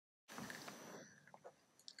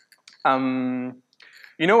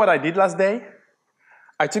You know what I did last day?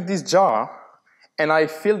 I took this jar and I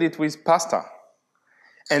filled it with pasta.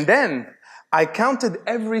 And then I counted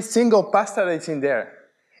every single pasta that's in there.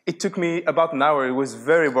 It took me about an hour. It was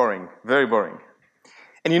very boring, very boring.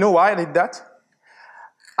 And you know why I did that?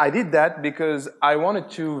 I did that because I wanted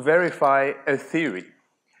to verify a theory.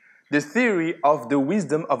 The theory of the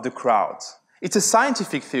wisdom of the crowd. It's a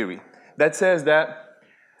scientific theory that says that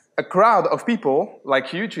a crowd of people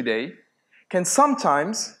like you today can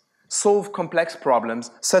sometimes solve complex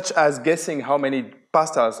problems, such as guessing how many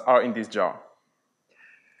pastas are in this jar.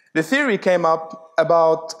 The theory came up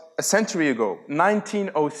about a century ago,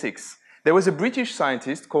 1906. There was a British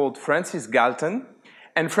scientist called Francis Galton,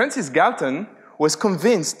 and Francis Galton was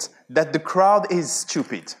convinced that the crowd is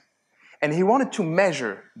stupid, and he wanted to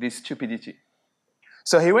measure this stupidity.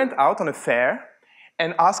 So he went out on a fair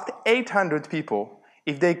and asked 800 people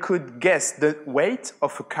if they could guess the weight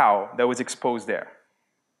of a cow that was exposed there.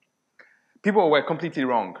 People were completely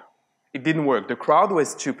wrong. It didn't work. The crowd was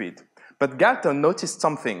stupid. But Galton noticed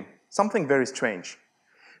something very strange.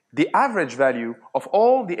 The average value of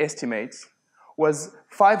all the estimates was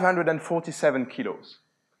 547 kilos.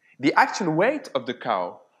 The actual weight of the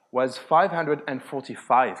cow was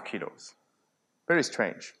 545 kilos. Very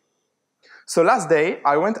strange. So last day,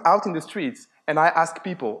 I went out in the streets and I asked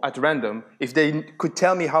people at random if they could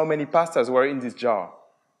tell me how many pastas were in this jar.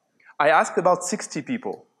 I asked about 60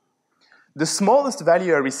 people. The smallest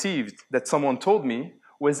value I received that someone told me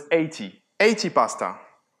was 80 pasta.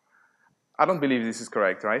 I don't believe this is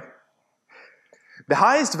correct, right? The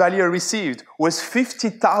highest value I received was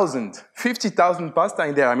 50,000 pasta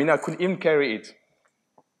in there. I mean, I couldn't even carry it.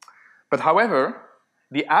 But however,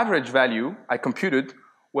 the average value I computed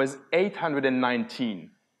was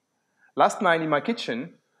 819. Last night in my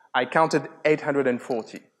kitchen, I counted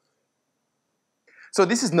 840. So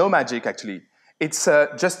this is no magic, actually. It's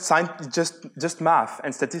just math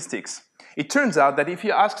and statistics. It turns out that if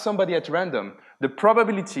you ask somebody at random, the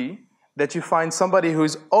probability that you find somebody who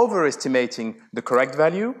is overestimating the correct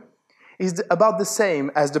value is about the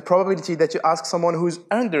same as the probability that you ask someone who is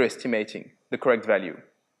underestimating the correct value.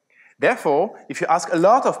 Therefore, if you ask a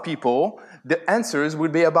lot of people, the answers will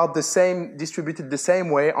be about the same, distributed the same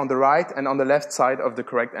way on the right and on the left side of the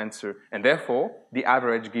correct answer. And therefore, the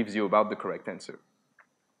average gives you about the correct answer.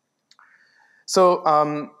 So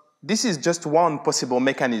this is just one possible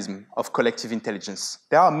mechanism of collective intelligence.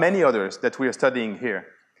 There are many others that we are studying here.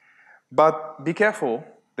 But be careful,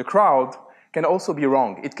 the crowd can also be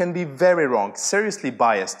wrong. It can be very wrong, seriously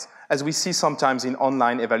biased, as we see sometimes in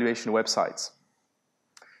online evaluation websites.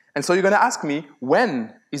 And so you're going to ask me,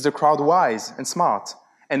 when is the crowd wise and smart?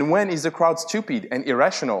 And when is the crowd stupid and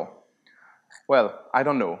irrational? Well, I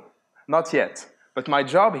don't know. Not yet. But my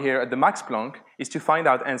job here at the Max Planck is to find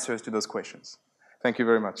out answers to those questions. Thank you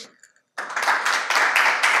very much.